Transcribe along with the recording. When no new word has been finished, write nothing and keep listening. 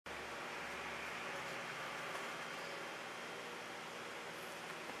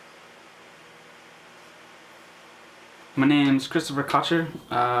My name's Christopher Kocher.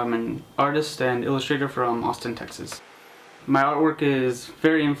 I'm an artist and illustrator from Austin, Texas. My artwork is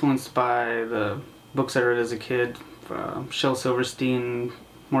very influenced by the books I read as a kid, Shel Silverstein,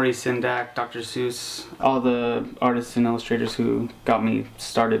 Maurice Sendak, Dr. Seuss, all the artists and illustrators who got me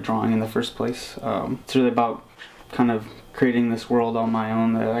started drawing in the first place. It's really about kind of creating this world on my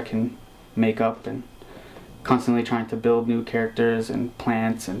own that I can make up, and constantly trying to build new characters and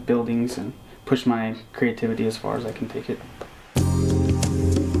plants and buildings and push my creativity as far as I can take it.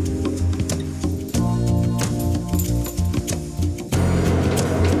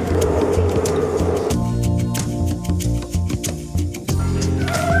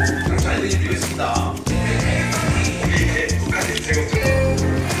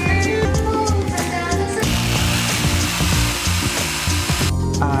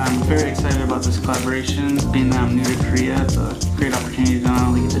 I'm very excited about this collaboration. Being that I'm new to Korea, it's a great opportunity to not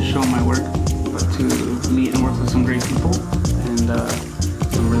only get to show my work, but to meet and work with some great people, and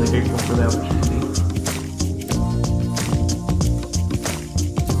I'm really grateful for that opportunity.